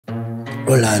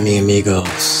Hola mi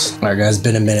amigos. Alright guys,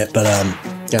 been a minute, but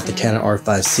got the Canon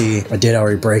R5C. I did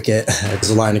already break it. It was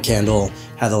a line of candle.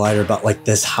 Had the lighter about like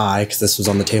this high because this was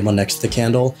on the table next to the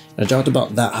candle. And I dropped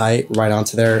about that height right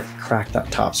onto there, cracked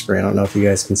that top screen. I don't know if you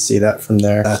guys can see that from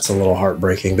there. That's a little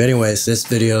heartbreaking. But anyways, this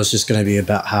video is just going to be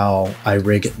about how I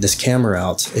rig this camera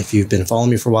out. If you've been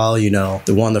following me for a while, you know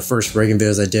one of the first rigging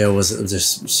videos I did was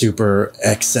just super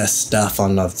excess stuff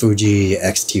on the Fuji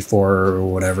X-T4 or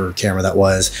whatever camera that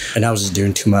was. And I was just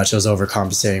doing too much. I was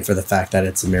overcompensating for the fact that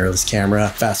it's a mirrorless camera.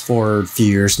 Fast forward a few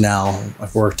years now,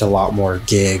 I've worked a lot more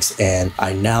gigs and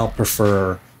I now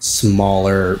prefer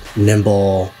smaller,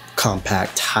 nimble,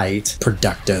 compact, tight,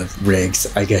 productive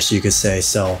rigs, I guess you could say.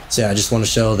 So yeah, I just want to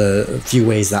show the few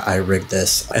ways that I rig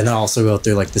this, and then also go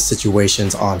through like the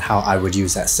situations on how I would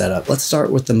use that setup. Let's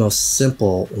start with the most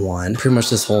simple one. Pretty much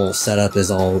this whole setup is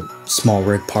all small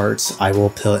rig parts. I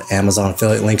will put Amazon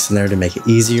affiliate links in there to make it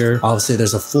easier. Obviously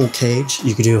there's a full cage.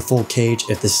 You could do a full cage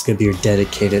if this is going to be your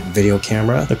dedicated video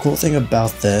camera. The cool thing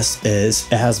about this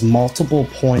is it has multiple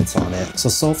points on it.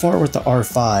 So far with the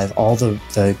R5, all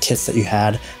the kits that you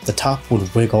had, the top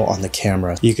would wiggle on the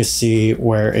camera. You can see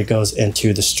where it goes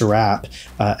into the strap. It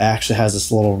actually has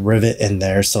this little rivet in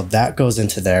there, so that goes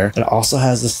into there. It also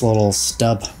has this little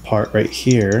stub part right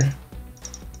here.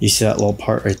 You see that little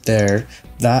part right there?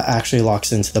 That actually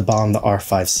locks into the bottom of the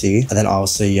R5C. And then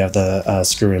obviously you have the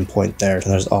screw-in point there. And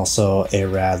there's also a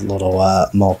rad little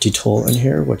multi-tool in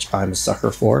here, which I'm a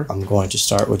sucker for. I'm going to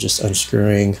start with just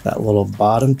unscrewing that little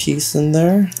bottom piece in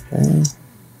there. Okay.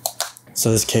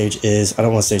 So this cage is, I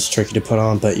don't want to say it's tricky to put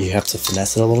on, but you have to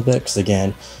finesse it a little bit because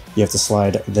again, you have to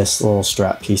slide this little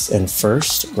strap piece in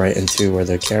first, right into where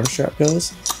the camera strap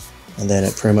goes. And then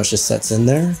it pretty much just sets in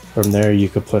there. From there, you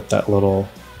could put that little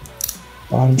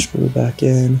bottom screw back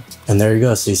in, and there you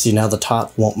go. So you see now the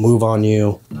top won't move on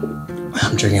you.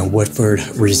 I'm drinking Woodford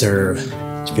Reserve.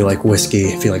 If you like whiskey,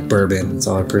 if you like bourbon, that's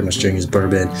all I pretty much drink is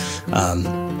bourbon.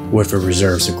 Woodford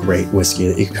Reserve is a great whiskey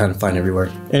that you can kind of find everywhere.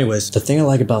 Anyways, the thing I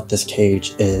like about this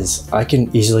cage is I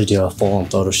can easily do a full-on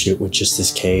photo shoot with just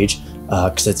this cage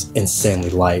because it's insanely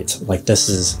light. Like this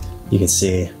is, you can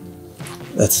see,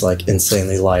 that's like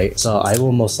insanely light. So I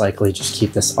will most likely just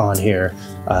keep this on here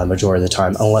majority of the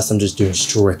time, unless I'm just doing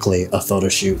strictly a photo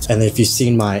shoot. And if you've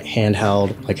seen my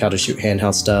handheld, like how to shoot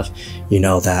handheld stuff, you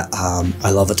know that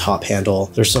I love a top handle.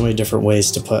 There's so many different ways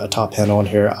to put a top handle on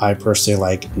here. I personally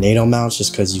like NATO mounts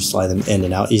just because you slide them in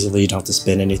and out easily. You don't have to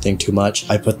spin anything too much.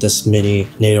 I put this mini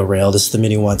NATO rail. This is the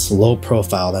mini one. It's low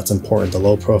profile. That's important. The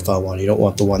low profile one. You don't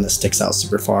want the one that sticks out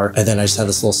super far. And then I just have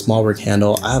this little small rig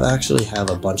handle. I actually have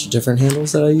a bunch of different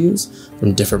handles that I use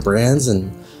from different brands,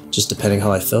 and just depending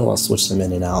how I feel, I'll switch them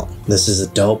in and out. This is a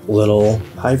dope little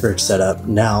hybrid setup.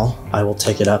 Now I will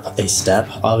take it up a step.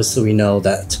 Obviously we know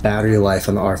that battery life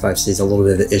on the R5C is a little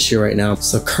bit of an issue right now.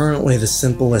 So currently the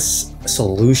simplest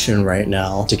solution right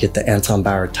now to get the Anton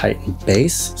Bauer Titan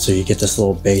base. So you get this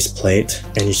little base plate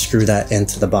and you screw that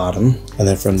into the bottom. And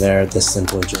then from there, this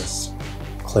simply just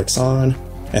clicks on.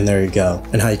 And there you go.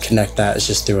 And how you connect that is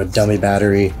just through a dummy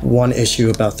battery. One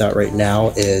issue about that right now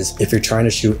is if you're trying to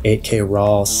shoot 8K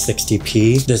RAW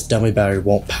 60p, this dummy battery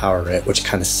won't power it, which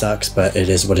kind of sucks, but it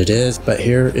is what it is. But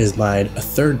here is my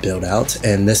third build out.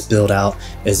 And this build out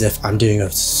is if I'm doing a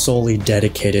solely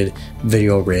dedicated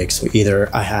video rig. So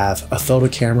either I have a photo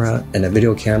camera and a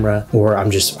video camera, or I'm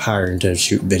just hiring to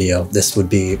shoot video. This would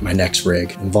be my next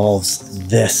rig. It involves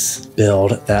this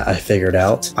build that I figured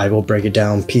out. I will break it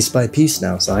down piece by piece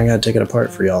now. So I gotta take it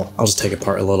apart for y'all. I'll just take it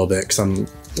apart a little bit because I'm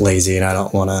lazy and I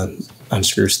don't want to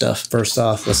unscrew stuff. First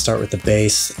off, let's start with the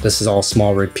base. This is all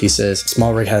small rig pieces.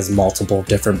 Small rig has multiple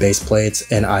different base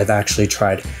plates, and I've actually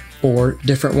tried 4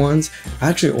 different ones. I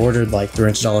actually ordered like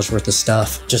 $300 worth of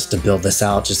stuff just to build this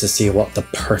out, just to see what the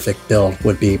perfect build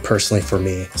would be personally for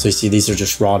me. So you see these are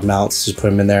just rod mounts, just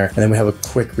put them in there. And then we have a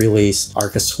quick release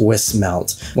Arca Swiss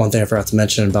mount. One thing I forgot to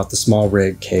mention about the small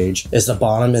rig cage is the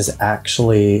bottom is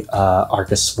actually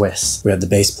Arca Swiss. We have the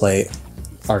base plate,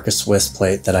 Arca Swiss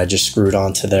plate that I just screwed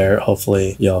onto there.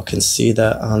 Hopefully y'all can see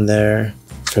that on there.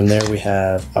 From there we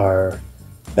have our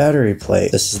battery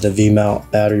plate. This is the V-mount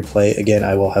battery plate. Again,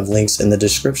 I will have links in the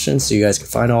description so you guys can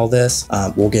find all this.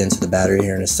 We'll get into the battery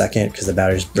here in a second because the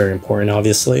battery is very important,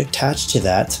 obviously. Attached to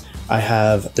that, I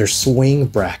have their swing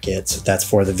bracket. That's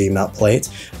for the V-mount plate.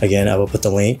 Again, I will put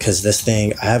the link because this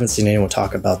thing, I haven't seen anyone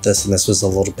talk about this, and this was a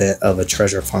little bit of a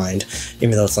treasure find,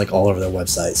 even though it's like all over their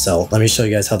website. So let me show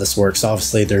you guys how this works.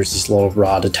 Obviously, there's these little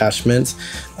rod attachments,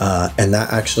 and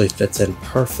that actually fits in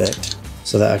perfect.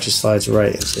 So that actually slides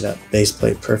right into that base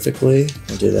plate perfectly.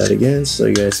 I'll do that again so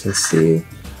you guys can see.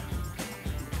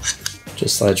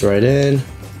 Just slides right in.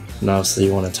 And obviously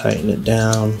you want to tighten it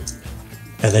down.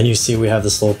 And then you see we have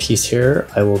this little piece here.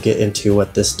 I will get into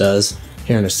what this does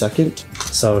here in a second.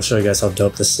 So I'll show you guys how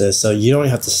dope this is. So you don't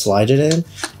even have to slide it in.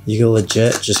 You can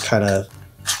legit just kind of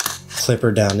clip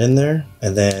her down in there.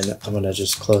 And then I'm gonna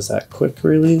just close that quick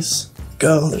release.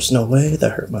 Go, there's no way,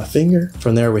 that hurt my finger.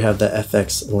 From there we have the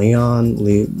FX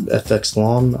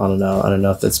Long. I don't know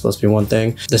if that's supposed to be one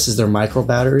thing. This is their micro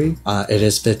battery. It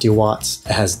is 50 watts.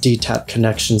 It has D-tap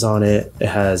connections on it. It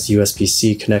has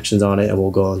USB-C connections on it, and we'll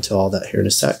go into all that here in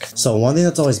a sec. So one thing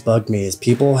that's always bugged me is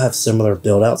people have similar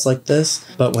build outs like this,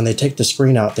 but when they take the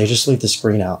screen out, they just leave the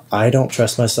screen out. I don't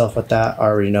trust myself with that. I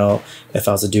already know if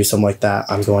I was to do something like that,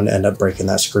 I'm going to end up breaking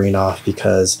that screen off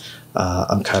because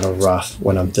I'm kind of rough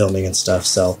when I'm filming and stuff.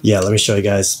 So yeah, let me show you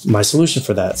guys my solution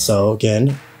for that. So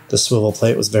again, the swivel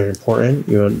plate was very important.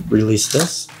 You release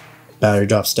this, battery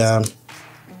drops down,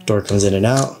 door comes in and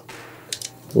out,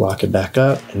 lock it back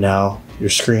up, and now your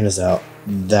screen is out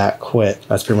that quick.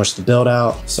 That's pretty much the build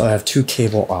out. So I have two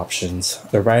cable options.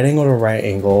 The right angle to right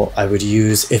angle I would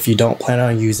use if you don't plan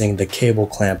on using the cable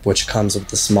clamp, which comes with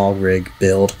the small rig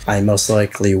build. I most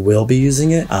likely will be using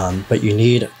it, but you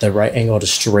need the right angle to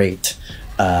straight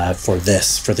for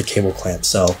the cable clamp.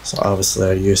 So obviously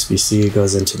our USB-C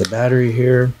goes into the battery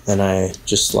here, and I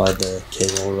just slide the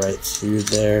cable right through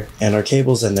there, and our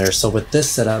cable's in there. So with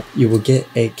this setup, you will get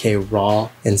 8K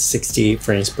raw in 60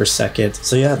 frames per second.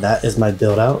 So yeah, that is my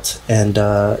build out, and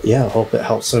yeah, I hope it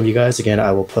helps some of you guys. Again,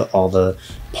 I will put all the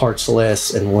parts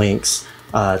lists and links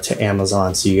to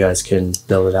Amazon so you guys can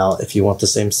build it out if you want the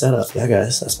same setup. Yeah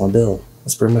guys, that's my build.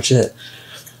 That's pretty much it.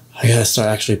 I gotta start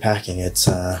actually packing. It's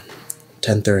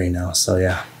 10:30 now, so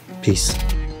yeah, peace.